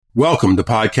Welcome to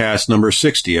podcast number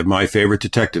 60 of My Favorite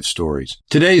Detective Stories.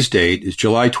 Today's date is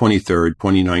July 23rd,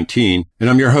 2019, and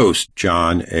I'm your host,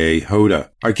 John A.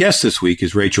 Hoda. Our guest this week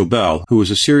is Rachel Bell, who is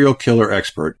a serial killer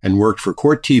expert and worked for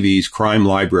Court TV's Crime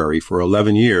Library for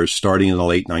 11 years, starting in the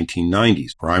late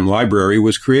 1990s. Crime Library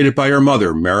was created by her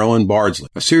mother, Marilyn Bardsley,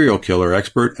 a serial killer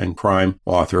expert and crime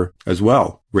author as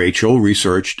well. Rachel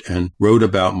researched and wrote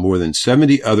about more than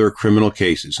 70 other criminal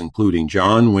cases, including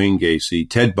John Wayne Gacy,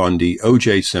 Ted Bundy,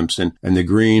 O.J. Simpson, and the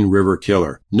Green River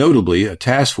Killer. Notably, a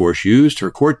task force used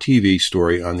her Court TV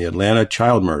story on the Atlanta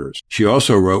child murders. She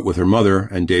also wrote with her mother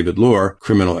and David Lohr,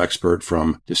 criminal expert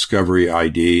from Discovery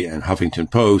ID and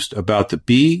Huffington Post, about the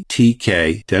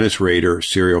BTK, Dennis Rader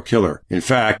serial killer. In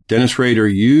fact, Dennis Rader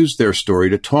used their story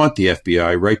to taunt the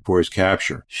FBI right before his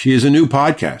capture. She has a new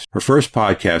podcast. Her first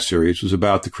podcast series was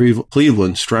about the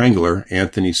Cleveland Strangler,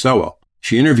 Anthony Sowell.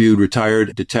 She interviewed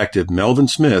retired detective Melvin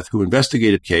Smith, who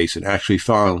investigated the case and actually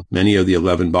found many of the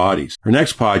 11 bodies. Her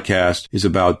next podcast is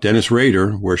about Dennis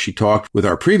Rader, where she talked with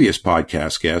our previous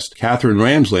podcast guest, Catherine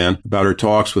Ramsland, about her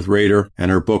talks with Rader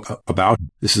and her book about him.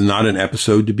 This is not an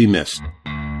episode to be missed.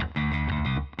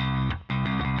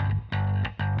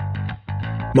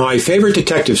 My Favorite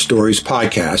Detective Stories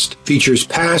podcast features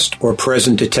past or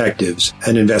present detectives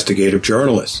and investigative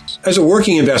journalists. As a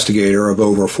working investigator of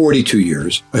over 42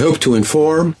 years, I hope to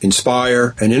inform,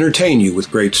 inspire, and entertain you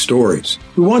with great stories.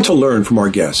 We want to learn from our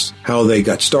guests how they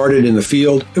got started in the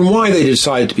field and why they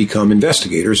decided to become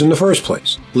investigators in the first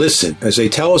place. Listen as they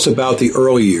tell us about the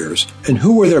early years and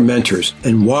who were their mentors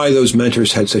and why those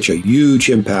mentors had such a huge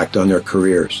impact on their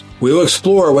careers. We will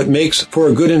explore what makes for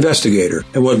a good investigator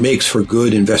and what makes for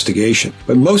good investigation.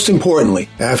 But most importantly,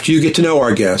 after you get to know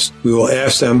our guests, we will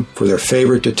ask them for their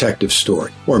favorite detective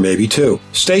story, or maybe two.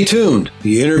 Stay tuned.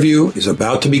 The interview is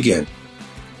about to begin.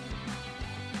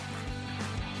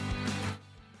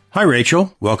 Hi,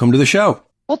 Rachel. Welcome to the show.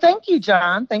 Well, thank you,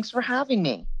 John. Thanks for having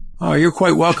me. Oh, you're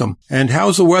quite welcome. And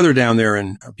how's the weather down there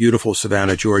in beautiful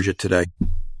Savannah, Georgia today?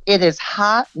 It is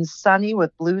hot and sunny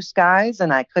with blue skies,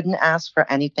 and I couldn't ask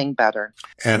for anything better.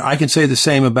 And I can say the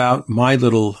same about my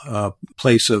little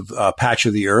place of patch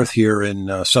of the earth here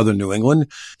in southern New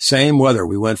England. Same weather.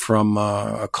 We went from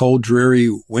a cold, dreary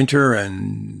winter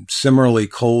and similarly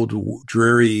cold,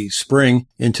 dreary spring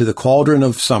into the cauldron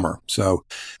of summer. So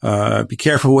be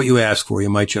careful what you ask for. You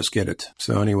might just get it.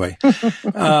 So anyway,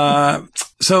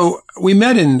 so we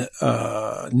met in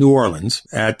New Orleans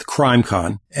at the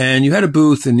CrimeCon, and you had a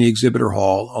booth in the exhibitor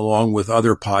hall along with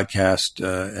other podcast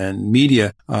and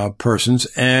media persons.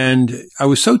 And I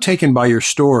was so taken by your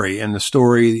story and the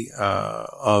story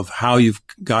of how you've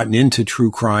gotten into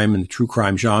true crime and the true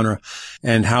crime genre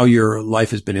and how your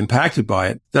life has been impacted by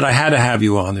it that I had to have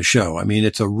you on the show. I mean,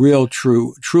 it's a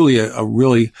truly a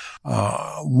really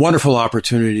wonderful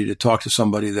opportunity to talk to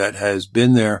somebody that has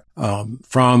been there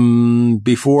from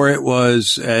before it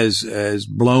was as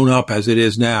blown up as it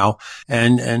is now,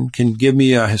 and can give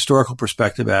me a historical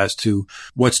perspective as to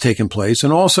what's taken place,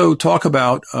 and also talk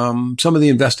about some of the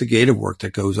investigative work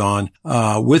that goes on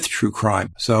with true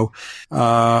crime. So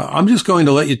I'm just going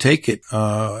to let you take it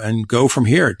and go from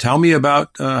here. Tell me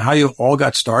about how you all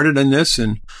got started in this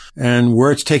and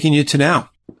where it's taking you to now.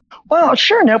 Well,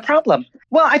 sure, no problem.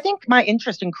 Well, I think my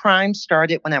interest in crime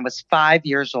started when I was 5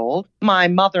 years old. My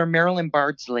mother, Marilyn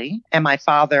Bardsley, and my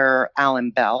father,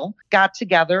 Alan Bell, got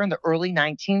together in the early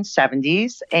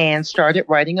 1970s and started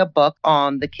writing a book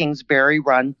on the Kingsbury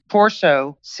Run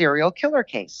Torso serial killer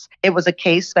case. It was a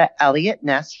case that Eliot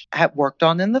Ness had worked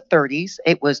on in the 30s.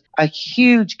 It was a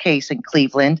huge case in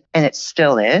Cleveland, and it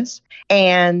still is.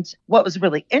 And what was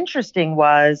really interesting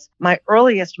was my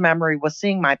earliest memory was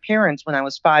seeing my parents when I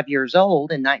was 5 years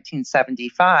old in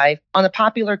 1975 on a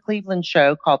popular Cleveland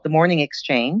show called The Morning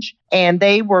Exchange. And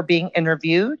they were being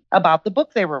interviewed about the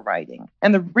book they were writing.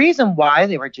 And the reason why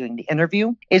they were doing the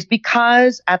interview is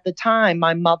because at the time,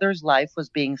 my mother's life was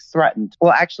being threatened.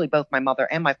 Well, actually, both my mother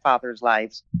and my father's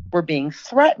lives were being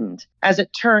threatened. As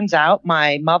it turns out,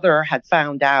 my mother had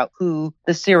found out who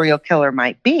the serial killer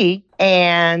might be.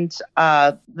 And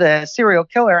the serial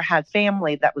killer had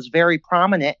family that was very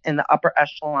prominent in the upper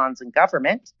echelons in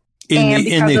government.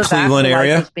 In the Cleveland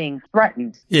area? Was being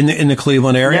threatened. In the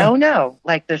Cleveland area? No.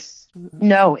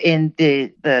 In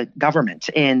the government,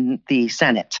 in the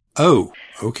Senate. Oh,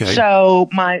 okay. So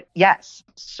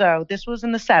this was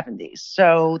in the 70s.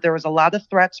 So there was a lot of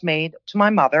threats made to my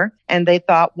mother, and they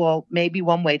thought, well, maybe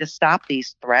one way to stop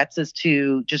these threats is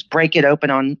to just break it open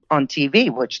on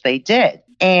TV, which they did.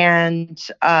 And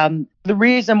the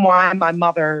reason why my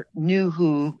mother knew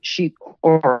who she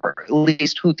or at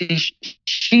least who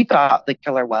she thought the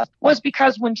killer was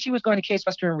because when she was going to Case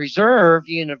Western Reserve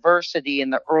University in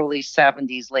the early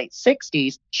 70s, late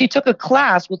 60s, she took a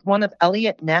class with one of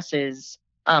Eliot Ness's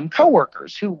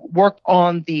co-workers who worked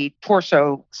on the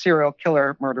Torso serial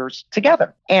killer murders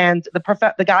together. And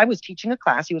the guy was teaching a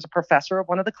class. He was a professor of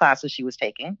one of the classes she was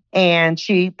taking. And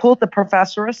she pulled the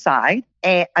professor aside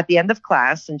at the end of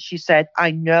class, and she said, I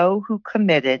know who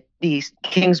committed these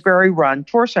Kingsbury Run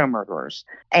Torso murderers.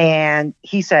 And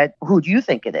he said, who do you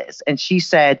think it is? And she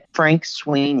said, Frank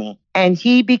Sweeney. And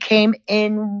he became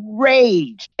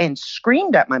enraged and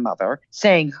screamed at my mother,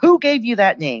 saying, who gave you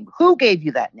that name? Who gave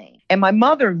you that name? And my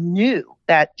mother knew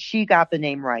that she got the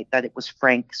name right, that it was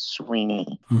Frank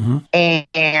Sweeney. Mm-hmm.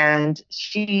 And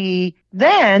she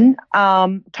then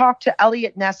talked to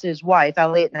Eliot Ness's wife.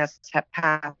 Eliot Ness had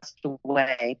passed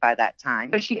away by that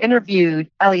time. So she interviewed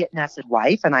Eliot Ness's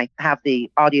wife, and I have the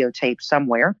audio tape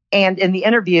somewhere. And in the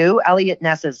interview, Eliot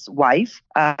Ness's wife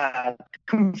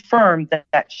confirmed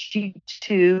that she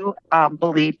too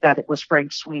believed that it was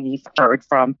Frank Sweeney heard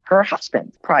from her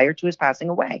husband prior to his passing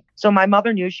away. So my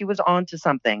mother knew she was on to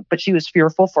something, but she was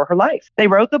fearful for her life. They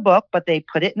wrote the book, but they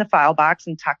put it in the file box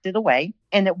and tucked it away.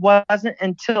 And it wasn't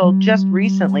until just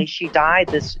recently, she died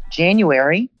this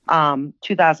January,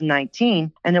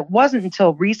 2019. And it wasn't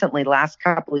until recently, last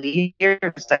couple of years,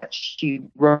 that she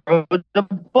wrote the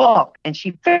book and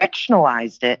she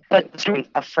fictionalized it, but the story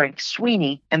of Frank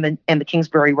Sweeney and the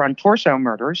Kingsbury Run Torso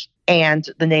murders. And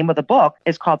the name of the book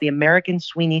is called The American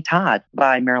Sweeney Todd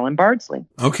by Marilyn Bardsley.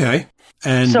 Okay.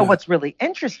 And so what's really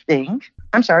interesting,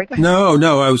 I'm sorry. Go ahead.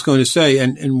 No, I was going to say,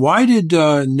 and why did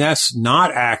Ness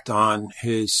not act on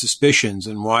his suspicions,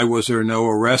 and why was there no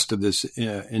arrest of this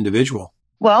individual?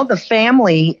 Well, the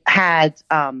family had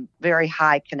very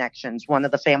high connections. One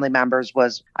of the family members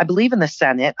was, I believe, in the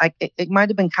Senate. It might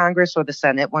have been Congress or the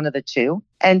Senate, one of the two.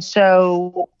 And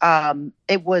so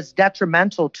it was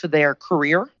detrimental to their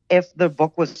career if the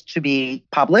book was to be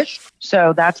published.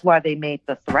 So that's why they made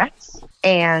the threats.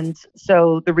 And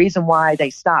so the reason why they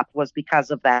stopped was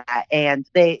because of that. And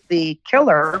the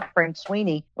killer, Frank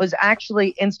Sweeney, was actually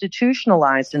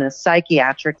institutionalized in a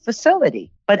psychiatric facility.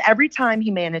 But every time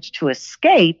he managed to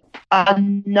escape,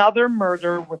 another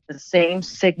murder with the same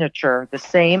signature, the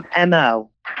same MO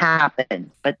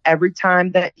happened. But every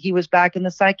time that he was back in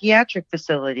the psychiatric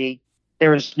facility,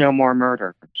 there was no more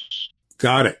murders.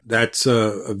 Got it. That's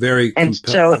a very and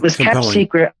so it was kept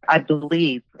secret, I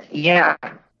believe. Yeah.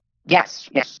 Yes.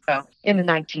 So in the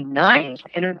 1990s,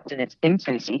 internet in its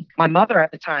infancy, my mother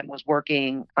at the time was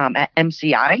working at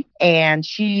MCI, and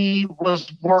she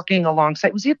was working alongside,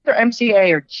 it was either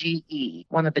MCA or GE,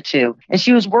 one of the two. And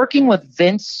she was working with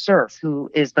Vince Cerf, who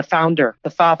is the father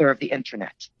of the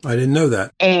internet. I didn't know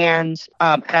that. And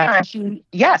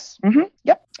yes. Mm-hmm,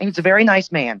 yep. He was a very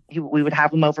nice man. We would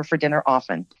have him over for dinner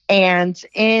often. And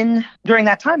during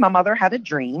that time, my mother had a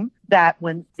dream that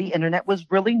when the internet was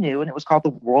really new and it was called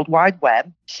the World Wide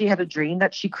Web, she had a dream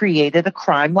that she created a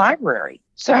crime library.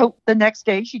 So the next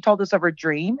day she told us of her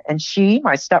dream, and she,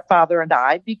 my stepfather, and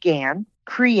I began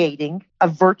creating a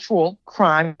virtual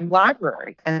crime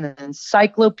library, an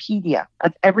encyclopedia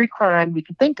of every crime we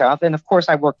could think of. And of course,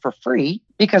 I worked for free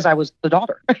because I was the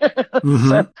daughter. Mm-hmm.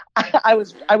 So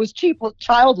I was cheap with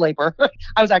child labor.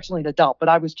 I was actually an adult, but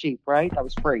I was cheap, right? I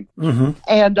was free.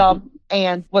 Mm-hmm.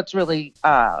 And what's really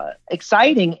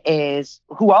exciting is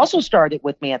who also started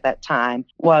with me at that time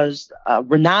was a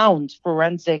renowned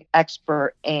forensic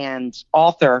expert and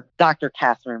author, Dr.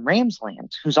 Catherine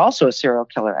Ramsland, who's also a serial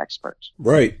killer expert.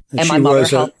 Right. And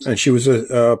she was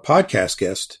a podcast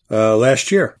guest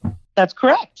last year. That's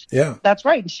correct. Yeah. That's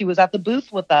right. And she was at the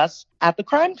booth with us at the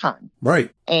Crime Con.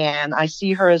 Right. And I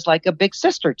see her as like a big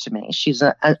sister to me. She's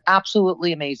an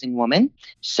absolutely amazing woman.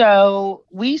 So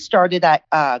we started at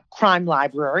Crime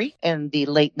Library in the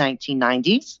late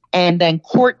 1990s. And then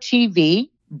Court TV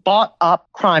bought up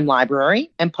Crime Library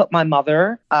and put my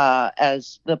mother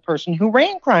as the person who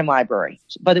ran Crime Library.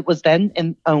 But it was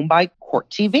then owned by Court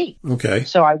TV. Okay.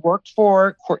 So I worked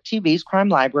for Court TV's Crime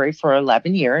Library for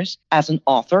 11 years as an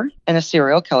author and a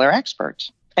serial killer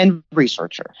expert and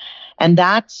researcher. And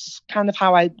that's kind of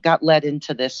how I got led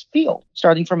into this field,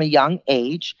 starting from a young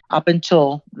age up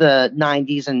until the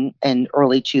 90s and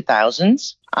early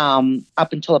 2000s,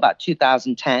 up until about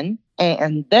 2010.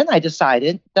 And then I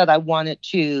decided that I wanted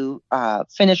to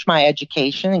finish my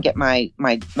education and get my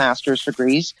master's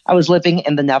degrees. I was living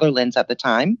in the Netherlands at the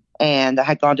time. And I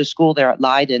had gone to school there at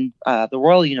Leiden, the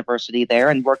Royal University there,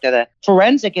 and worked at a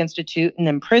forensic institute and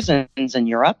in prisons in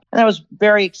Europe. And I was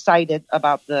very excited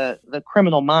about the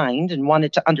criminal mind and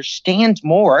wanted to understand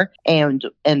more and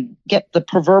get the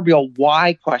proverbial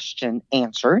why question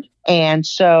answered. And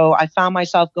so I found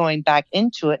myself going back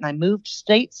into it, and I moved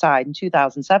stateside in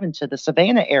 2007 to the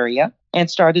Savannah area and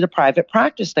started a private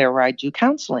practice there where I do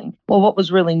counseling. Well, what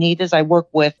was really neat is I work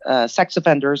with sex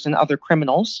offenders and other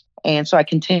criminals. And so I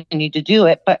continued to do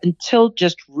it. But until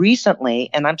just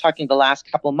recently, and I'm talking the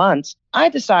last couple of months, I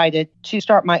decided to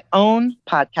start my own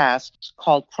podcast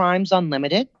called Crimes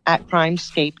Unlimited at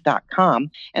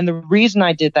crimescape.com. And the reason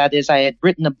I did that is I had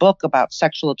written a book about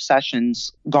sexual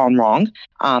obsessions gone wrong,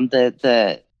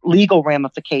 the legal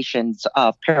ramifications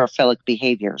of paraphilic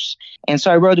behaviors. And so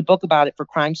I wrote a book about it for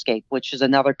Crimescape, which is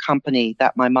another company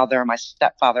that my mother and my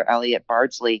stepfather, Elliot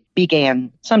Bardsley,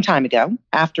 began some time ago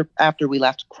after we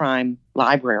left Crime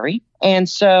Library. And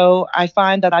so I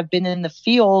find that I've been in the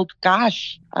field,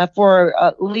 for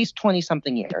at least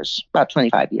 20-something years, about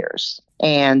 25 years.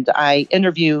 And I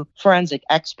interview forensic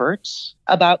experts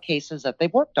about cases that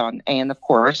they've worked on. And of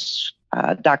course,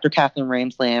 Dr. Catherine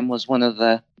Ramsland was one of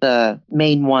the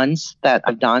main ones that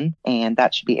I've done, and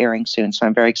that should be airing soon. So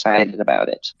I'm very excited about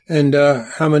it. And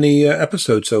how many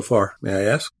episodes so far, may I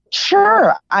ask?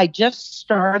 Sure. I just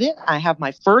started. I have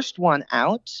my first one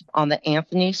out on the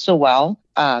Anthony Sewell,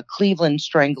 Cleveland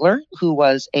Strangler, who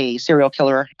was a serial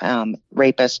killer,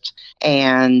 rapist,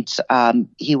 and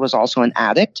he was also an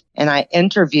addict. And I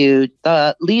interviewed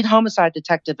the lead homicide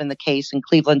detective in the case in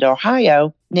Cleveland,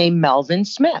 Ohio, named Melvin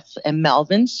Smith. And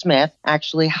Melvin Smith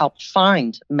actually helped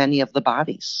find many of the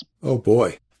bodies. Oh,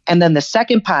 boy. And then the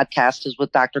second podcast is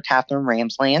with Dr. Catherine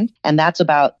Ramsland, and that's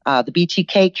about the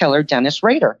BTK killer, Dennis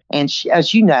Rader. And she,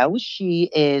 as you know, she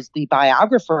is the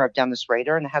biographer of Dennis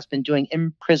Rader and has been doing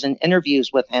in-prison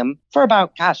interviews with him for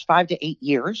about, 5 to 8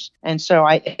 years. And so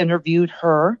I interviewed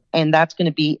her, and that's going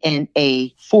to be in a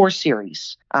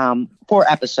 4-series,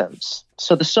 4 episodes.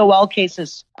 So the Sewell case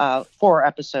is 4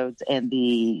 episodes, and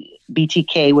the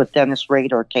BTK with Dennis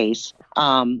Rader case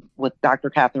with Dr.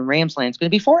 Catherine Ramsland is going to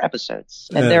be 4 episodes.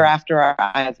 And thereafter,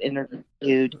 I've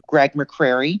interviewed Greg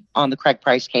McCrary on the Craig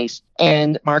Price case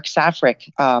and Mark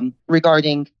Safrick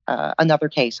regarding another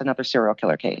serial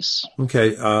killer case.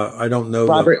 Okay, I don't know.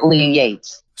 Robert Lee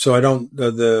Yates. So I don't,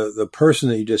 the person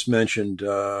that you just mentioned,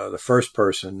 the first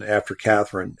person after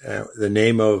Catherine, the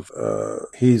name of,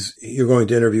 you're going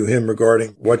to interview him regarding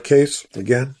what case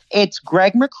again? It's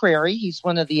Greg McCrary. He's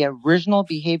one of the original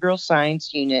Behavioral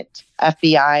Science Unit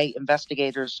FBI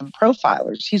investigators and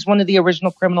profilers. He's one of the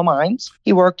original criminal minds.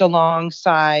 He worked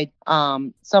alongside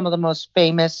some of the most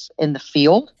famous in the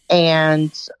field,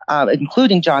 and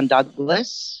including John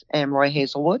Douglas and Roy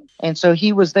Hazelwood. And so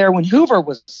he was there when Hoover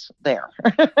was there.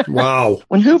 Wow.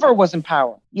 When Hoover was in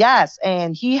power. Yes,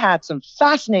 and he had some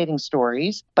fascinating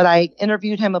stories, but I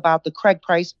interviewed him about the Craig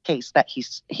Price case that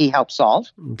he helped solve.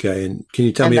 Okay, and can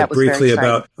you tell me briefly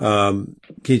about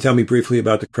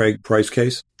the Craig Price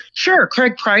case? Sure.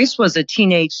 Craig Price was a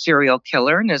teenage serial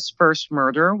killer, and his first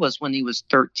murder was when he was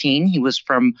 13. He was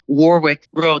from Warwick,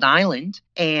 Rhode Island,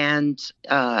 and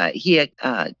he had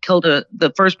killed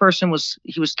the first person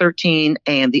he was 13,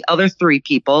 and the other 3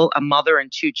 people, a mother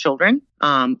and 2 children,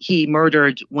 he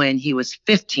murdered when he was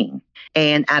 15.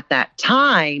 And at that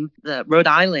time, the Rhode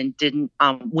Island didn't,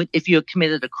 if you had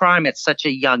committed a crime at such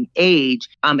a young age,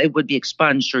 it would be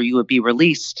expunged or you would be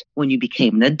released when you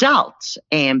became an adult.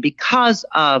 And because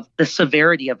of the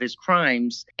severity of his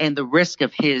crimes and the risk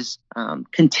of his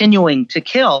continuing to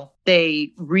kill,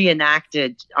 they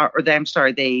re-implemented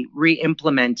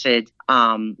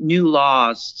new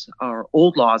laws or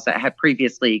old laws that had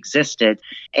previously existed,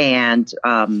 and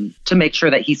to make sure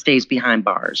that he stays behind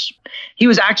bars. He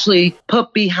was actually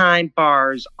put behind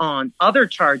bars on other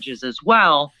charges as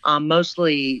well,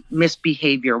 mostly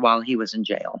misbehavior while he was in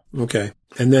jail. Okay.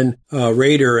 And then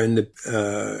Rader and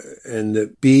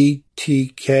the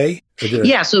BTK?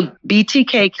 Yeah, so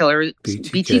BTK killer.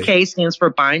 BTK stands for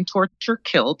bind, torture,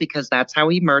 kill, because that's how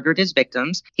he murdered his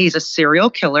victims. He's a serial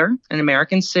killer, an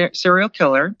American serial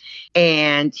killer,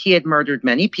 and he had murdered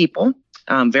many people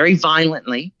very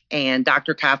violently. And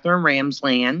Dr. Catherine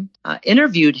Ramsland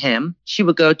interviewed him. She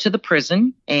would go to the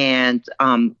prison and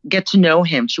get to know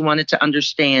him. She wanted to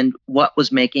understand what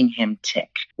was making him tick,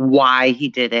 why he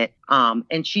did it.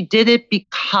 And she did it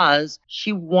because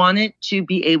she wanted to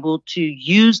be able to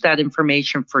use that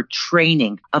information for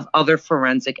training of other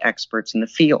forensic experts in the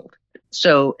field.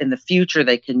 So in the future,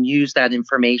 they can use that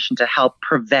information to help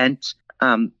prevent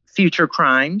future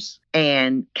crimes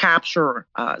and capture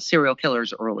serial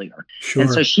killers earlier. Sure.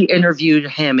 And so she interviewed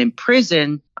him in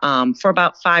prison for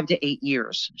about 5 to 8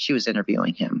 years. She was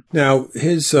interviewing him. Now,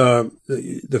 his the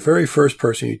very first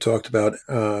person you talked about,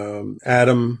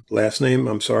 Adam, last name,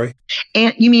 I'm sorry.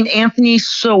 And you mean Anthony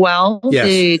Sowell, yes.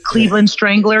 the Cleveland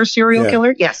Strangler serial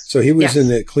killer? Yes. So he was in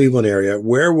the Cleveland area.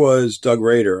 Where was Doug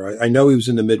Rader? I know he was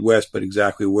in the Midwest, but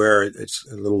exactly where, it's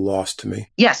a little lost to me.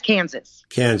 Yes, Kansas.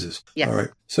 Yes. All right.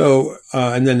 So,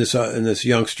 and then this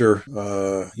youngster,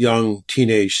 young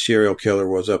teenage serial killer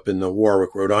was up in the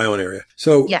Warwick, Rhode Island area.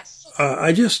 So, yes.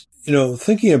 I just,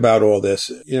 thinking about all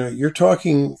this, you're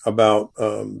talking about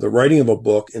the writing of a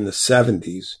book in the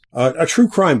 70s, a true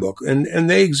crime book, and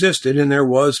they existed, and there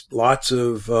was lots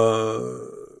of,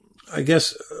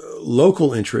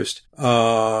 local interest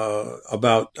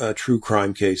about true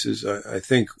crime cases. I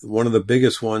think one of the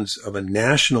biggest ones of a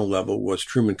national level was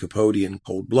Truman Capote in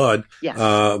Cold Blood. Yes.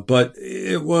 But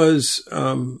it was,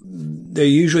 they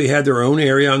usually had their own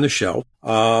area on the shelf,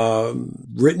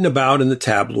 written about in the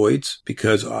tabloids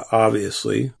because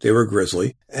obviously they were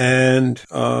grisly. And,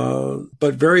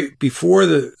 but before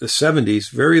the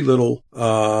 70s, very little,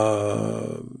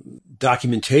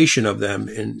 documentation of them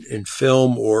in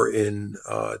film or in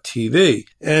TV,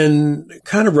 and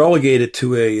kind of relegated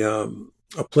to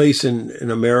a place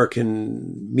in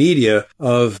American media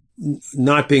of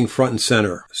not being front and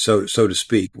center, so to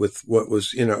speak, with what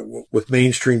was with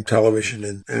mainstream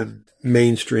television and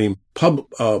mainstream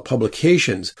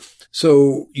publications.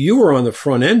 So you were on the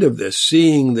front end of this,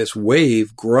 seeing this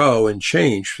wave grow and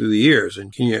change through the years.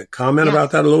 And can you comment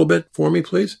about that a little bit for me,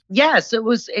 please? Yes,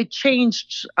 it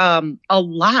changed a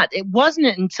lot. It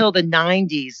wasn't until the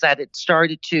 90s that it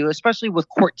started to, especially with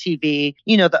Court TV,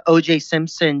 the O.J.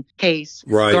 Simpson case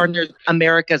garnered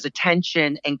America's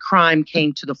attention, and crime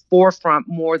came to the forefront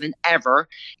more than ever.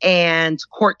 And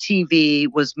Court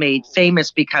TV was made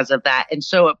famous because of that. And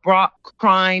so it brought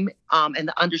crime and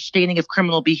the understanding of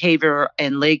criminal behavior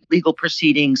and legal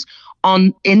proceedings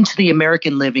into the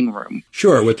American living room.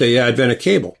 Sure, with the advent of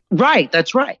cable. Right,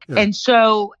 that's right. Yeah. And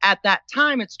so at that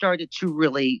time, it started to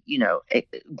really,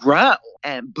 grow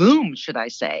and boom, should I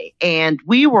say. And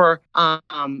we were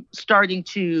starting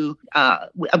to,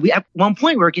 at one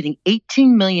point, we were getting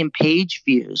 18 million page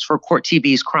views for Court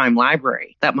TV's crime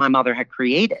library that my mother had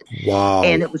created. Wow.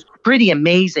 And it was pretty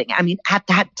amazing. I mean, at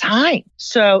that time.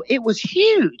 So it was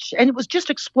huge and it was just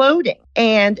exploding.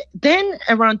 And then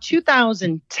around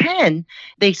 2010,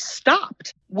 they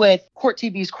stopped with Court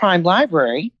TV's crime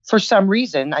library for some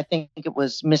reason. I think it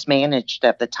was mismanaged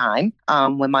at the time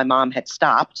when my mom had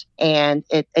stopped, and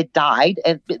it died.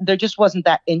 And there just wasn't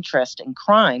that interest in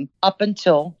crime up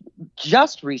until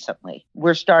just recently.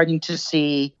 We're starting to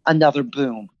see another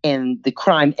boom in the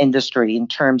crime industry in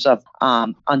terms of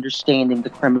understanding the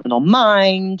criminal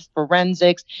mind,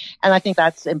 forensics. And I think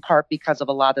that's in part because of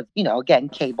a lot of, again,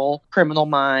 cable, Criminal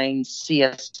Minds,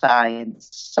 CSI and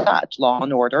such, Law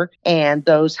and Order. And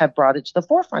those have brought it to the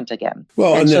forefront again.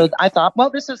 Well, and so I thought, well,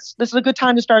 this is a good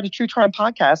time to start a true crime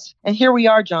podcast. And here we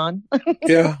are, John.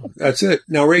 Yeah, that's it.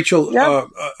 Now, Rachel,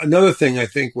 another thing I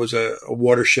think was a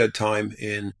watershed time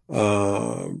in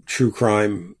true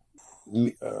crime.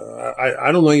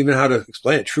 I don't know even how to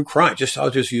explain it. True crime. I'll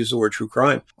just use the word true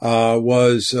crime.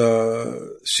 Was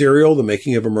Serial, The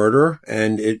Making of a Murderer,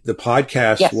 and the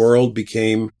podcast world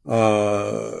became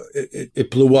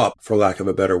it blew up, for lack of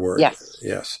a better word.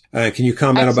 Yes. Can you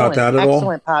comment about that at all?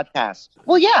 Excellent podcast.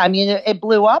 Well, yeah. I mean, it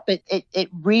blew up. It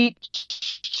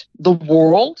reached the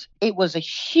world. It was a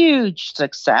huge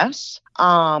success.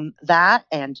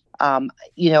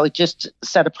 It just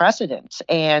set a precedent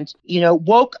and,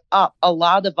 woke up a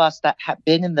lot of us that have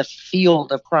been in the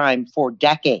field of crime for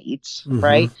decades,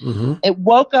 right? Mm-hmm. It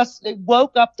woke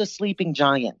up the sleeping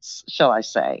giants, shall I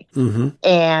say. Mm-hmm.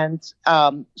 And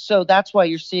so that's why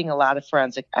you're seeing a lot of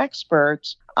forensic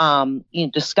experts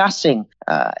discussing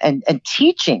and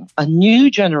teaching a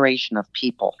new generation of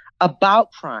people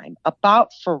about crime,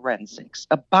 about forensics,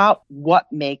 about what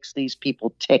makes these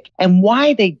people tick and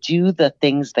why they do the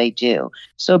things they do.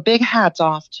 So big hats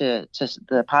off to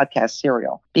the podcast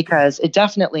Serial, because it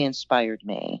definitely inspired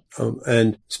me.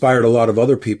 And inspired a lot of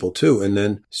other people too. And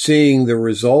then seeing the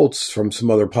results from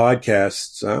some other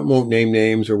podcasts, I won't name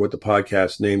names or what the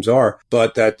podcast names are,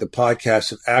 but that the podcasts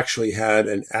have actually had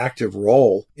an active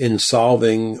role in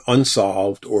solving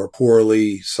unsolved or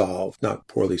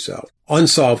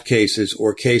unsolved cases,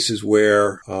 or cases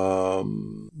where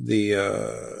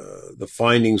the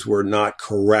findings were not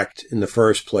correct in the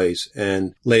first place,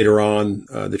 and later on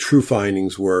the true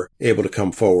findings were able to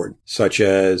come forward, such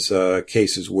as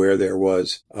cases where there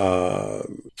was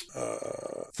 30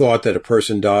 thought that a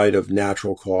person died of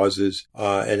natural causes,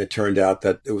 and it turned out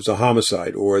that it was a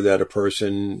homicide, or that a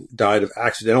person died of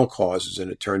accidental causes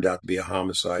and it turned out to be a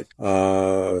homicide.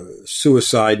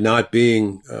 Suicide not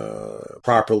being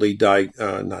properly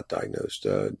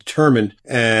determined,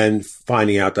 and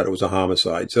finding out that it was a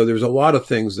homicide. So there's a lot of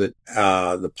things that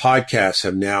the podcasts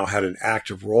have now had an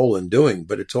active role in doing.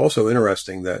 But it's also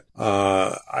interesting that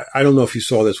I don't know if you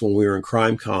saw this when we were in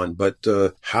CrimeCon, but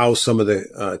how some of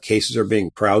the cases are being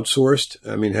crowdsourced.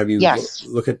 I mean, have you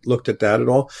looked at that at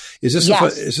all? Is this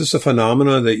is this a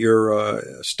phenomena that you're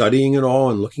studying at all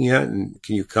and looking at? And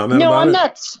can you comment about it? No,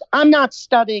 I'm not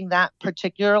studying that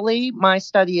particularly. My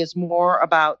study is more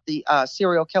about the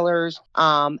serial killers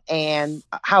and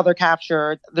how they're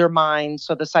captured, their minds,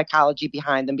 so the psychology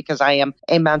behind them, because I am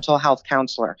a mental health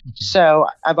counselor. So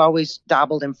I've always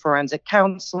dabbled in forensic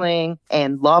counseling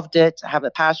and loved it, have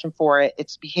a passion for it.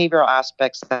 It's behavioral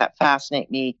aspects that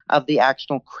fascinate me of the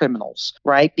actual criminals,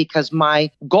 right? Because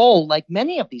my goal, like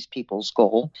many of these people's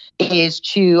goal, is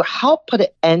to help put an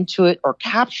end to it or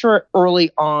capture it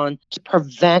early on to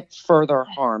prevent further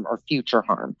harm or future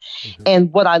harm. Mm-hmm.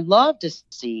 And what I love to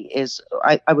see is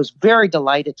I was very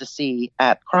delighted to see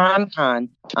at CrimeCon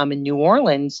in New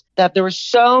Orleans that there were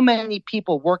so many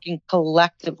people working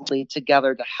collectively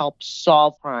together to help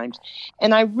solve crimes.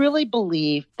 And I really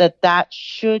believe that that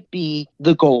should be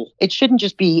the goal. It shouldn't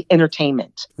just be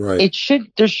entertainment. Right.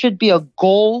 There should be a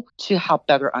goal to help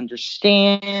better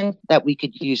understand, that we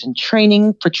could use in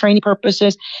training for training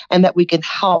purposes, and that we can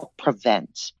help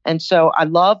prevent. And so I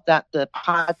love that the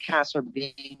podcasts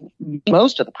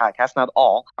most of the podcasts, not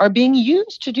all, are being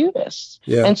used to do this.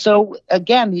 Yeah. And so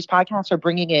again, these podcasts are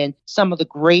bringing in some of the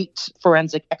great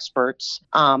forensic experts.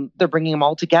 They're bringing them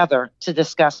all together to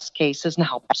discuss cases and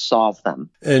help solve them.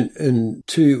 And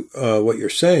to what you're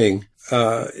saying,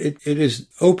 it is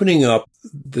opening up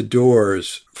the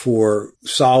doors for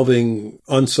solving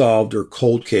unsolved or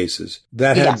cold cases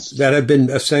that have been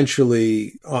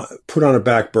essentially put on a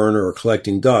back burner or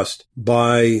collecting dust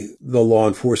by the law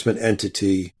enforcement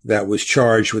entity that was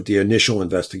charged with the initial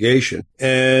investigation.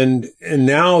 And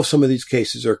now some of these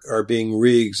cases are being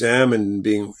re-examined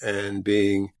and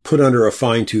being put under a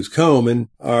fine-tooth comb. And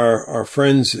our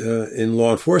friends in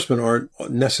law enforcement aren't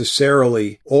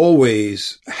necessarily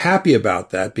always happy about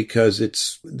that,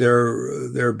 because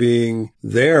they're being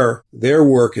their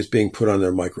work is being put on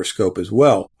their microscope as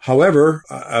well. However,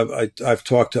 I've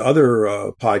talked to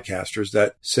other podcasters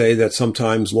that say that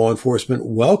sometimes law enforcement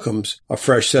welcomes a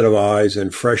fresh set of eyes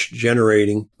and fresh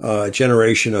generation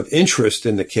of interest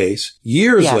in the case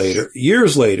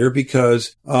years later,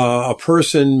 because a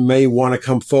person may want to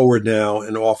come forward now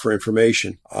and offer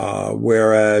information,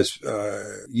 whereas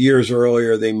years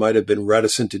earlier they might have been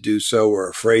reticent to do so or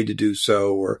afraid to do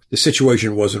so, or the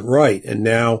situation wasn't right. And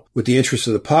now, with the interest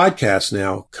of the podcast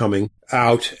now coming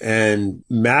out and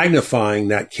magnifying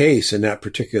that case in that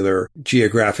particular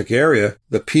geographic area,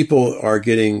 the people are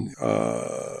getting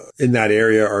in that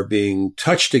area are being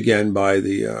touched again by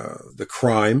the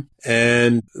crime,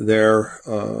 and they're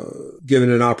given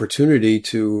an opportunity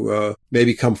to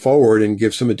maybe come forward and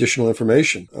give some additional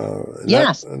information.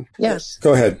 Yes.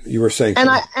 Go ahead. You were saying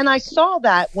something. And I saw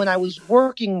that when I was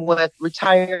working with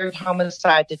retired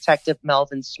homicide detective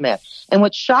Melvin Smith. And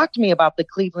what shocked me about the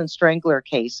Cleveland Strangler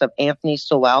case of Anthony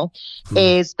Sowell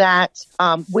is that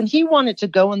when he wanted to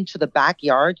go into the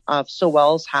backyard of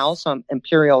Sowell's house on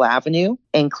Imperial Avenue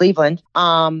in Cleveland,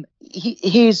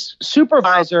 his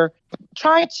supervisor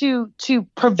tried to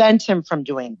prevent him from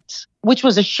doing it, which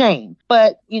was a shame.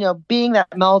 But, being that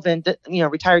Melvin,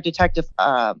 retired detective,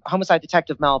 homicide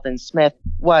detective Melvin Smith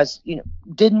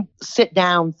didn't sit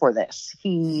down for this.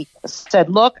 He said,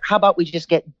 look, how about we just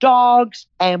get dogs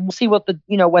and we'll see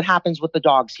what happens with the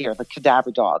dogs here, the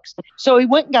cadaver dogs. So he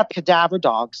went and got the cadaver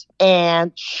dogs,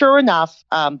 and sure enough,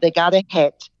 they got a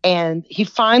hit. And he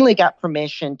finally got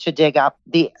permission to dig up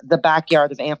the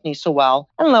backyard of Anthony Sowell.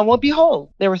 And lo and behold,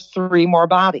 there were 3 more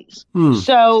bodies.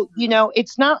 So,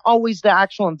 it's not always the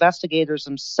actual investigators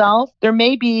themselves. There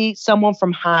may be someone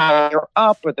from higher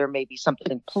up, or there may be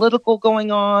something political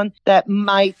going on that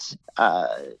might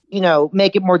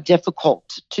make it more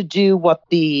difficult to do what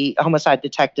the homicide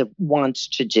detective wants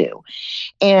to do.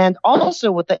 And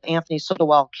also with the Anthony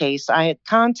Sowell case, I had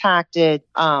contacted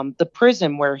the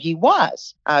prison where he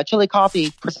was,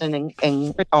 Chillicothe Prison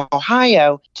in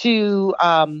Ohio, to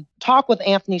talk with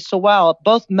Anthony Sewell.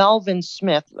 Both Melvin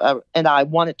Smith and I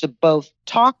wanted to both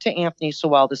talk to Anthony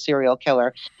Sewell, the serial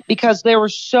killer, because there were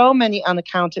so many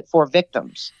unaccounted for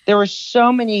victims. There were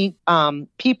so many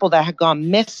people that had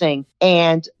gone missing,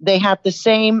 and they had the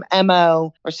same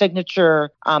MO or signature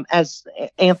as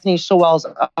Anthony Sewell's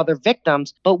other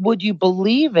victims. But would you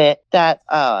believe it that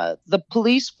the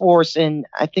police force in,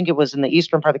 I think it was in the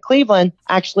eastern part of Cleveland,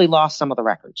 actually lost some of the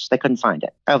records. They couldn't find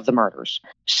it of the murders.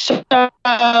 So,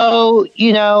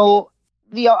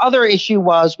 the other issue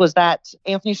was that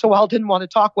Anthony Sewell didn't want to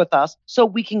talk with us so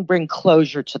we can bring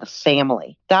closure to the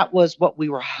family. That was what we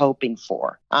were hoping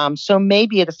for. So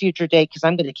maybe at a future date, because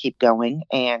I'm going to keep going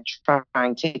and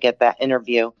trying to get that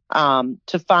interview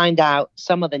to find out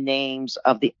some of the names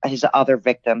of his other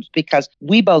victims, because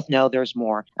we both know there's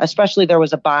more. Especially there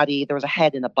was a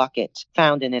head in a bucket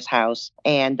found in his house,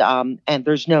 and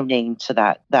there's no name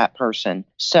to that person.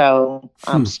 So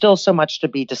still so much to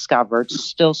be discovered,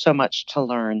 still so much to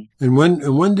learn. And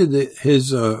when did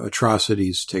his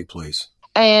atrocities take place?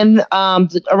 And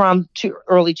around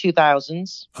early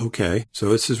 2000s. Okay. So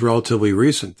this is relatively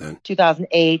recent then.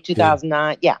 2008,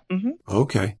 2009. Yeah. Mm-hmm.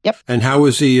 Okay. Yep. And how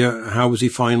was he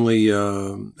finally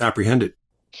apprehended?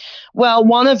 Well,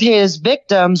 one of his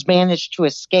victims managed to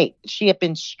escape. She had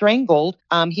been strangled.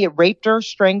 He had raped her,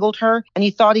 strangled her, and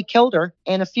he thought he killed her.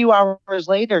 And a few hours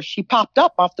later, she popped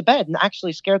up off the bed and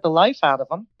actually scared the life out of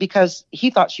him because he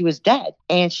thought she was dead.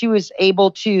 And she was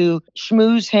able to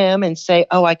schmooze him and say,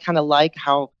 "Oh, I kind of like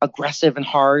how aggressive and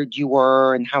hard you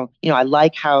were, and how, I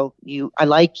like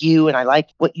you and I like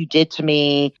what you did to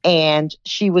me." And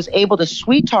she was able to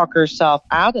sweet talk herself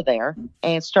out of there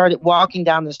and started walking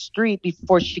down the street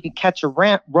before she could catch a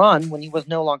run when he was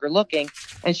no longer looking.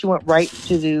 And she went right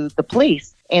to the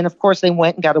police. And of course, they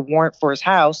went and got a warrant for his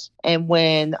house. And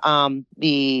when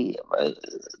the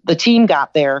team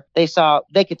got there, they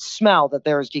could smell that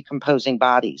there was decomposing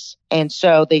bodies. And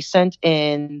so they sent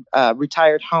in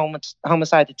retired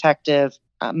homicide detective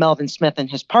Melvin Smith and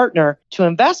his partner to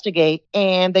investigate.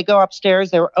 And they go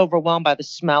upstairs. They were overwhelmed by the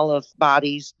smell of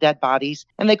bodies, dead bodies.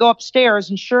 And they go upstairs,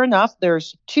 and sure enough,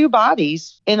 there's 2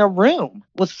 bodies in a room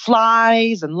with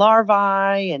flies and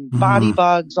larvae and body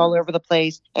bugs all over the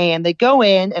place. And they go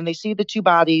in and they see the 2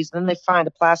 bodies. Then they find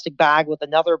a plastic bag with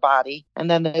another body. And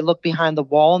then they look behind the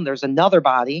wall and there's another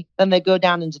body. Then they go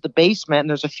down into the basement and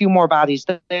there's a few more bodies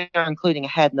there, including a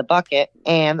head in the bucket.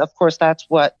 And of course, that's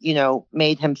what,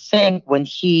 made him think when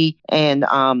he and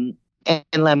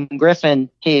Lem Griffin,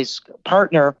 his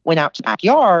partner, went out to the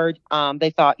backyard. They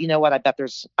thought,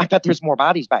 I bet there's more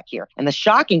bodies back here. And the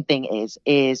shocking thing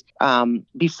is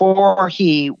before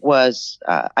he was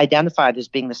identified as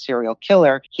being the serial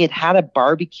killer, he had a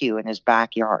barbecue in his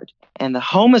backyard. And the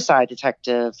homicide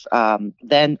detective,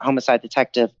 then homicide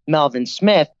detective Melvin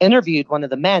Smith, interviewed one of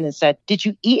the men and said, "Did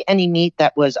you eat any meat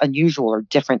that was unusual or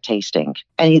different tasting?"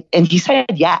 And he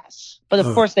said yes. But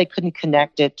of course, they couldn't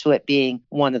connect it to it being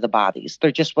one of the bodies.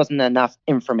 There just wasn't enough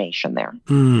information there.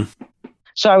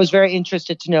 So I was very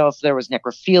interested to know if there was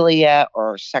necrophilia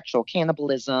or sexual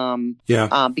cannibalism.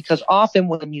 Yeah. Because often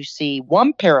when you see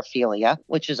one paraphilia,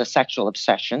 which is a sexual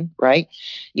obsession, right,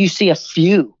 you see a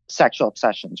few sexual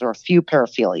obsessions or a few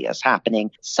paraphilias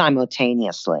happening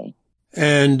simultaneously.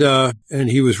 And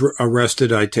he was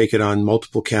arrested, I take it, on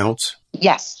multiple counts.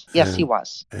 Yes, he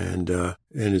was. And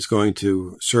is going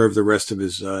to serve the rest of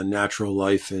his natural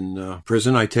life in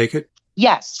prison, I take it?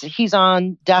 Yes, he's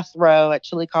on death row at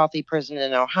Chillicothe Prison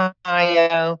in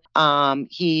Ohio.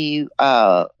 He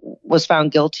was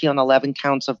found guilty on 11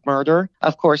 counts of murder.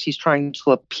 Of course, he's trying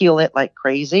to appeal it like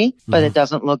crazy, but it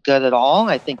doesn't look good at all.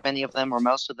 I think many of them or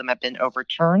most of them have been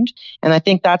overturned. And I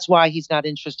think that's why he's not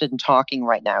interested in talking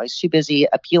right now. He's too busy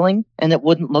appealing, and it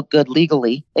wouldn't look good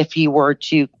legally if he were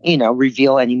to,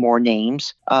 reveal any more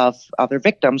names of other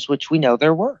victims, which we know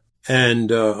there were.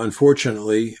 And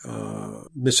unfortunately,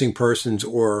 missing persons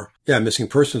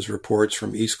reports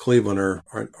from East Cleveland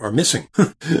are missing.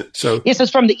 So yes,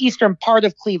 it's from the eastern part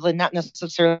of Cleveland, not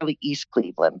necessarily East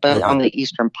Cleveland, but on the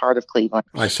eastern part of Cleveland.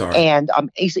 I saw it. And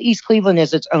East Cleveland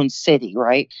is its own city,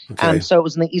 right? Okay. So it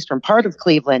was in the eastern part of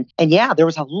Cleveland. And yeah, there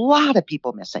was a lot of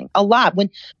people missing. A lot.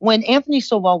 When Anthony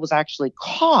Sewell was actually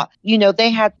caught, they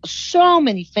had so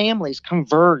many families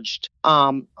converged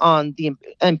on the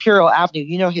Imperial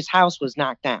Avenue. His house was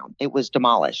knocked down. It was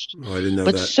demolished. Oh, I didn't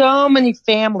know But that. so many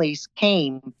families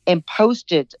came and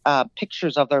posted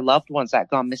pictures of their loved ones that had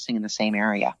gone missing in the same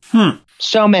area.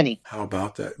 So many. How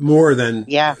about that? More than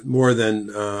Yeah.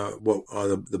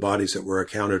 the bodies that were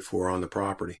accounted for on the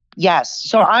property. Yes.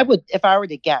 So I would, if I were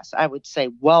to guess, I would say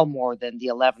well more than the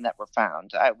 11 that were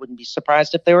found. I wouldn't be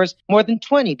surprised if there was more than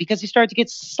 20 because he started to get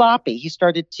sloppy. He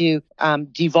started to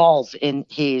devolve in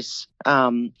his,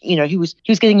 he was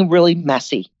getting really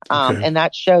messy. Okay. And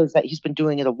that shows that he's been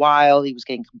doing it a while. He was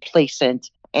getting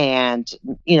complacent and,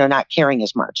 not caring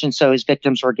as much. And so his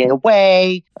victims were getting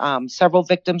away. Several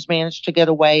victims managed to get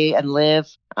away and live.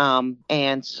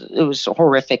 And it was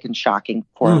horrific and shocking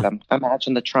for them.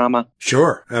 Imagine the trauma.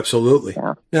 Sure, absolutely.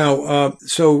 Yeah. Now,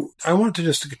 so I wanted to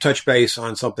just touch base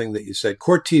on something that you said.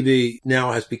 Court TV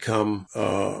now has become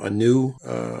a new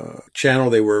channel.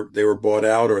 They were bought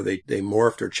out, or they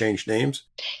morphed or changed names.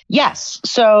 Yes.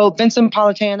 So Vincent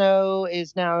Politano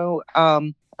is now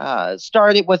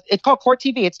started with, it's called Court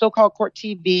TV. It's still called Court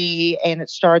TV, and it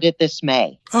started this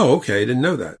May. Oh, okay. I didn't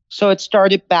know that. So it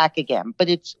started back again, but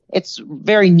it's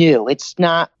very new. It's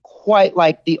not quite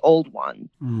like the old one,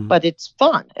 but it's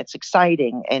fun. It's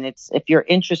exciting. And if you're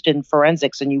interested in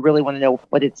forensics and you really want to know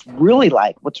what it's really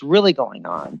like, what's really going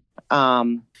on,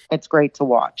 it's great to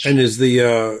watch. And is the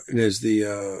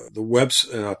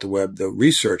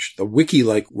research, the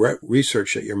wiki-like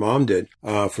research that your mom did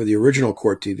for the original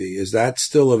Court TV, is that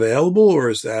still available, or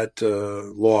is that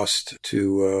lost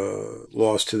to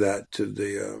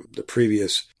the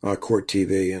previous Court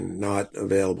TV and not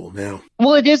available now?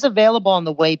 Well, it is available on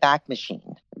the Wayback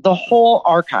Machine. The whole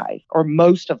archive, or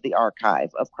most of the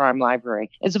archive of Crime Library,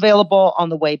 is available on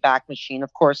the Wayback Machine.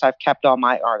 Of course, I've kept all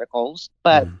my articles,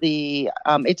 but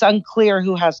it's unclear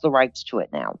who has the rights to it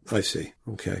now. I see.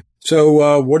 Okay.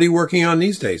 So what are you working on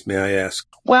these days, may I ask?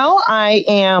 Well, I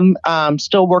am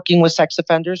still working with sex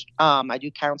offenders. I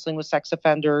do counseling with sex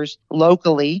offenders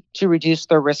locally to reduce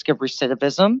their risk of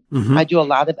recidivism. I do a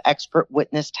lot of expert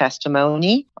witness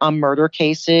testimony on murder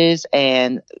cases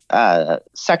and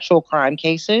sexual crime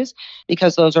cases,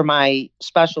 because those are my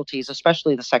specialties,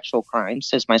 especially the sexual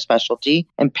crimes is my specialty,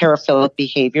 and paraphilic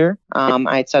behavior.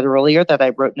 I had said earlier that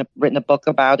I've written a book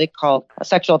about it called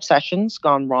Sexual Obsessions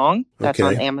Gone Wrong. That's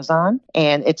on Amazon.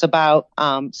 And it's about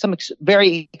some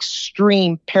very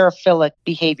extreme paraphilic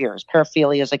behaviors.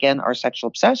 Paraphilias, again, are sexual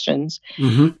obsessions,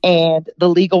 and the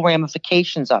legal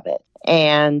ramifications of it.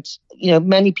 And,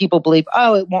 many people believe,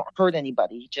 it won't hurt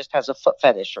anybody. He just has a foot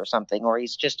fetish or something, or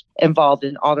he's just involved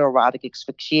in autoerotic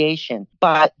asphyxiation.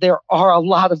 But there are a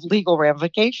lot of legal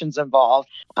ramifications involved.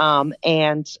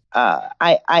 And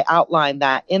I outline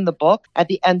that in the book. At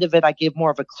the end of it, I give more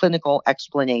of a clinical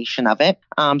explanation of it.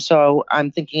 So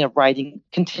I'm thinking of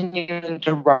continuing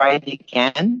to write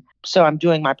again. So I'm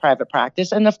doing my private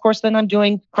practice. And of course, then I'm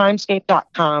doing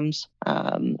Crimescape.com's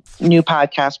new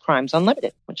podcast, Crimes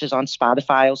Unlimited, which is on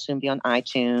Spotify, will soon be on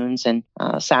iTunes and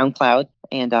SoundCloud.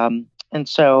 And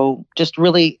so just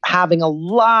really having a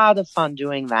lot of fun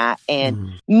doing that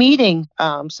and meeting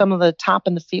some of the top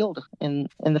in the field, in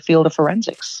the field of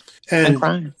forensics and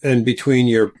crime. And between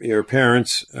your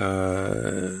parents,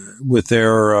 with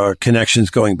their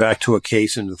connections going back to a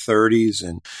case in the 30s,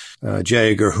 and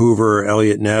J. Edgar Hoover,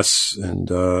 Elliot Ness,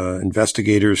 and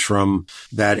investigators from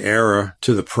that era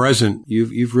to the present,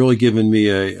 you've really given me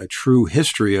a true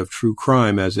history of true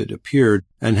crime as it appeared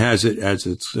and as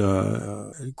it's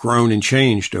grown and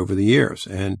changed over the years.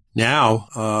 And now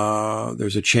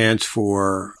there's a chance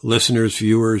for listeners,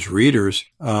 viewers, readers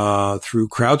through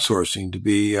crowdsourcing to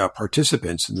be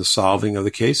participants in the solving of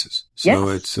the cases. So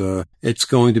it's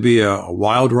going to be a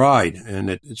wild ride, and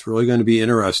it's really going to be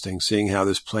interesting seeing how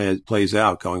this plays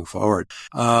out going forward.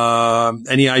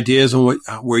 Any ideas on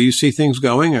where you see things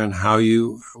going and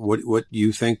what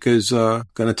you think is going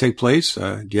to take place?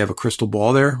 Do you have a crystal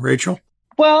ball there, Rachel?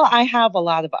 Well, I have a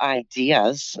lot of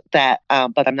ideas but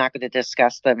I'm not going to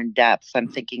discuss them in depth. I'm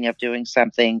thinking of doing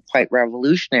something quite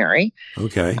revolutionary.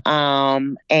 Okay.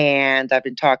 And I've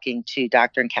been talking to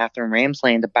Dr. and Catherine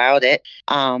Ramsland about it.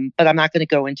 But I'm not going to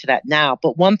go into that now.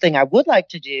 But one thing I would like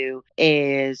to do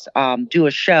is do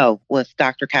a show with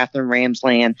Dr. Catherine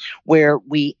Ramsland where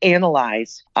we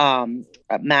analyze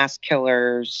mass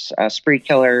killers, spree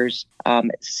killers,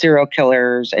 serial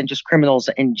killers, and just criminals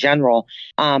in general,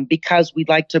 because we'd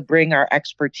like to bring our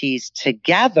expertise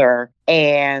together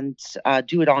and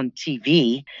do it on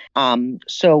TV.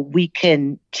 So we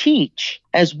can teach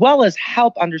as well as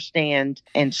help understand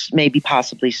and maybe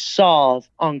possibly solve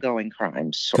ongoing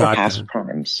crimes or past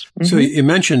crimes. Mm-hmm. So you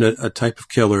mentioned a type of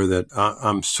killer that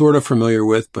I'm sort of familiar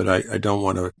with, but I don't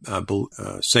want to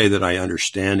say that I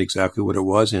understand exactly what it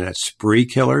was, and that's spree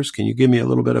killers. Can you give me a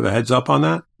little bit of a heads up on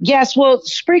that? Yes. Well,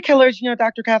 spree killers,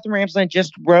 Dr. Katherine Ramsland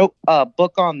just wrote a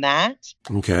book on that.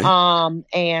 Okay.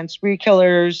 And spree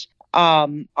killers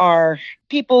are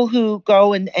people who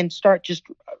go and start just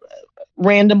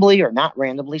randomly or not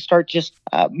randomly start just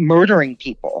murdering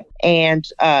people, and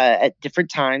at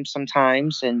different times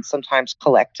sometimes, and sometimes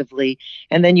collectively.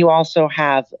 And then you also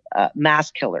have mass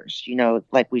killers,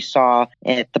 like we saw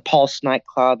at the Pulse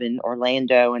nightclub in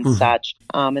Orlando and such.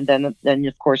 And then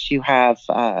of course you have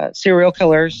serial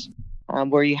killers,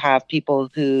 where you have people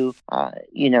who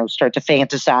start to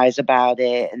fantasize about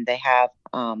it, and they have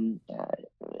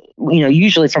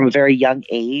usually from a very young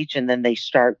age, and then they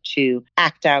start to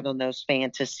act out on those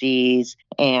fantasies,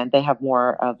 and they have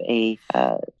more of a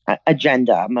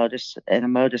agenda, a modus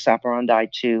operandi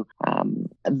to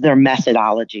their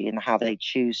methodology and how they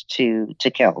choose to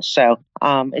kill. So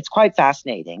it's quite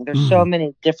fascinating. There's so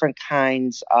many different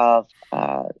kinds of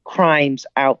crimes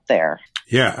out there.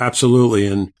 Yeah, absolutely.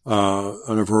 And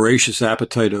on a voracious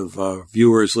appetite of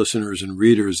viewers, listeners, and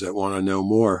readers that want to know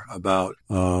more about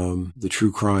the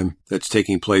true crime that's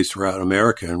taking place throughout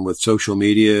America, and with social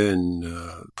media and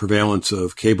prevalence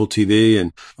of cable TV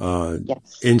and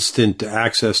instant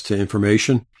access to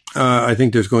information. I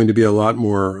think there's going to be a lot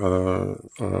more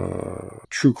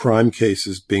true crime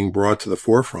cases being brought to the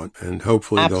forefront, and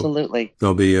hopefully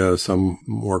there'll be some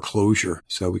more closure.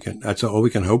 So that's all we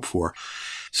can hope for.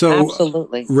 So,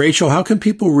 absolutely. Rachel, how can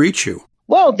people reach you?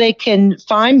 Well, they can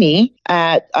find me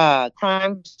at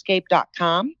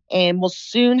crimescape.com, and we'll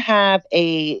soon have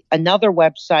another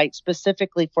website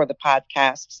specifically for the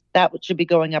podcasts that should be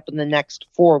going up in the next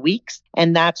 4 weeks,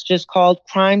 and that's just called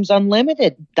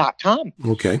crimesunlimited.com.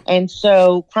 Okay. And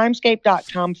so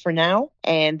crimescape.com for now,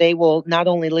 and they will not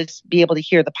only be able to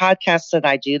hear the podcasts that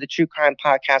I do, the true crime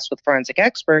podcast with forensic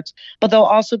experts, but they'll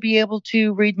also be able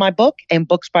to read my book and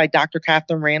books by Dr.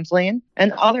 Katherine Ramsland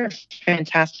and other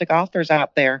fantastic authors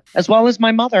out there, as well as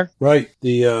my mother. Right.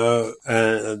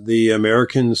 The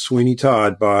American Sweeney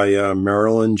Todd by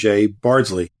Marilyn J.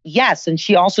 Bardsley. Yes, and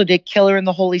she also did Killer in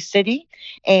the Holy City,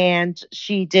 and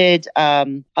she did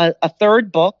a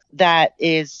third book that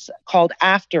is called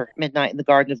After Midnight in the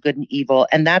Garden of Good and Evil,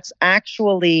 and that's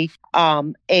actually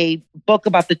a book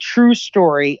about the true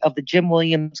story of the Jim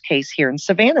Williams case here in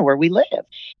Savannah, where we live.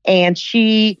 And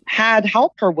she had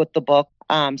helped her with the book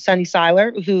Sonny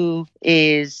Seiler, who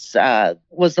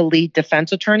was the lead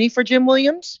defense attorney for Jim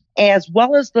Williams, as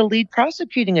well as the lead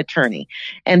prosecuting attorney.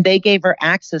 And they gave her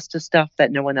access to stuff that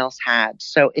no one else had.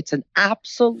 So it's an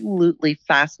absolutely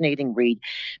fascinating read,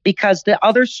 because the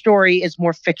other story is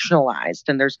more fictionalized,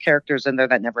 and there's characters in there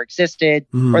that never existed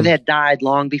or they had died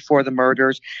long before the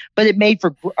murders. But it made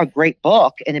for a great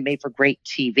book, and it made for great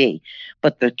TV.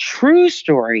 But the true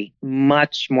story,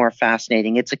 much more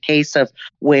fascinating. It's a case of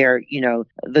where,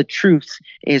 the truth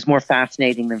is more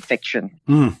fascinating than fiction.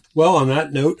 Well, on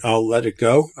that note, I'll let it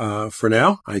go for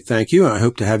now. I thank you, and I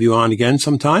hope to have you on again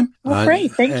sometime. Well,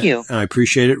 great. Thank you. I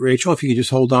appreciate it, Rachel. If you could just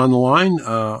hold on the line,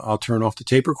 I'll turn off the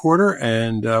tape recorder,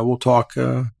 and we'll talk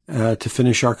to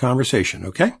finish our conversation,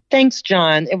 okay? Thanks,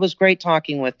 John. It was great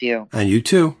talking with you. And you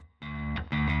too.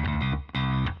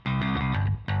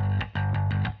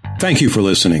 Thank you for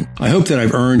listening. I hope that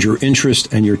I've earned your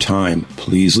interest and your time.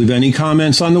 Please leave any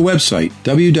comments on the website,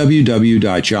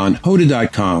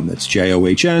 www.johnhoda.com. That's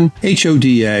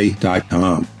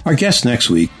JOHNHODA.com. Our guest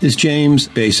next week is James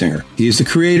Basinger. He is the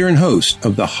creator and host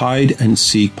of the Hide and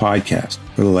Seek podcast.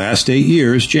 For the last 8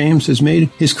 years, James has made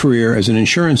his career as an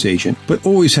insurance agent, but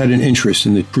always had an interest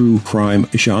in the true crime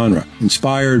genre.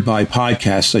 Inspired by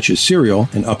podcasts such as Serial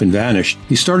and Up and Vanished,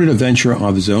 he started a venture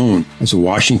of his own. As a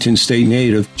Washington State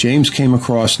native, James came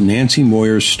across Nancy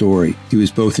Moyer's story. He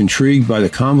was both intrigued by the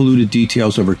convoluted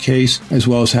details of her case, as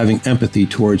well as having empathy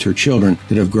towards her children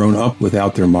that have grown up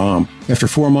without their mom. After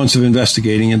 4 months of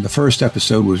investigating it, the first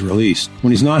episode was released.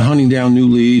 When he's not hunting down new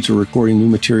leads or recording new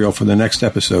material for the next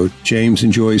episode, James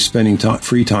enjoys spending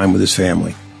free time with his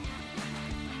family.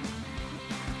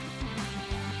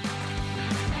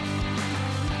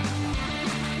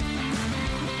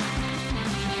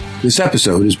 This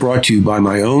episode is brought to you by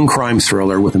my own crime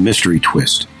thriller with a mystery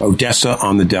twist, Odessa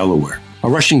on the Delaware. A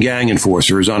Russian gang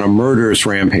enforcer is on a murderous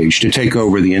rampage to take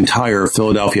over the entire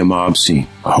Philadelphia mob scene.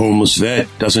 A homeless vet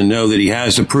doesn't know that he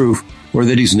has the proof, or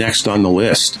that he's next on the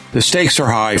list. The stakes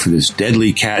are high for this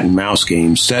deadly cat and mouse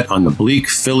game set on the bleak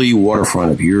Philly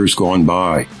waterfront of years gone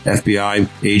by. FBI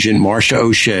agent Marcia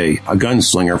O'Shea, a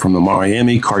gunslinger from the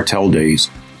Miami cartel days,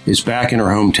 is back in her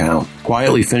hometown,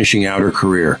 quietly finishing out her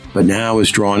career, but now is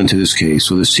drawn into this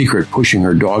case with a secret pushing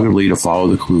her doggedly to follow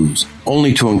the clues,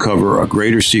 only to uncover a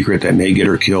greater secret that may get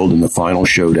her killed in the final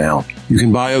showdown. You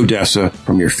can buy Odessa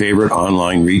from your favorite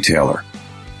online retailer.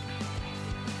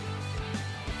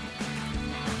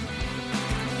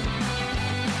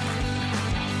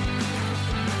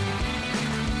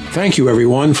 Thank you,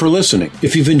 everyone, for listening.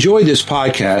 If you've enjoyed this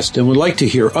podcast and would like to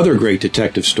hear other great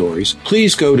detective stories,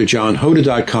 please go to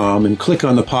johnhoda.com and click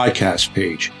on the podcast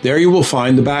page. There you will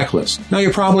find the backlist. Now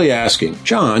you're probably asking,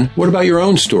 John, what about your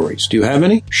own stories? Do you have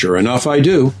any? Sure enough, I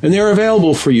do. And they're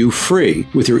available for you free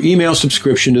with your email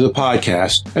subscription to the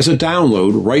podcast as a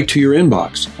download right to your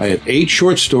inbox. I have 8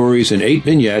 short stories and 8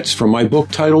 vignettes from my book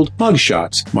titled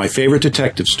Mugshots, My Favorite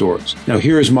Detective Stories. Now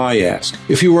here is my ask.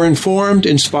 If you were informed,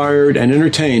 inspired, and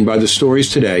entertained by the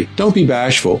stories today, don't be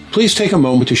bashful. Please take a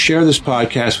moment to share this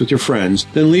podcast with your friends,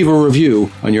 then leave a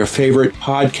review on your favorite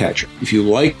podcatcher. If you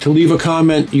like to leave a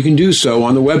comment, you can do so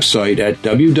on the website at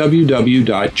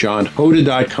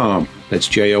www.johnhoda.com. That's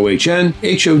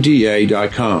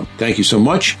JOHNHODA.com. Thank you so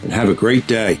much and have a great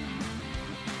day.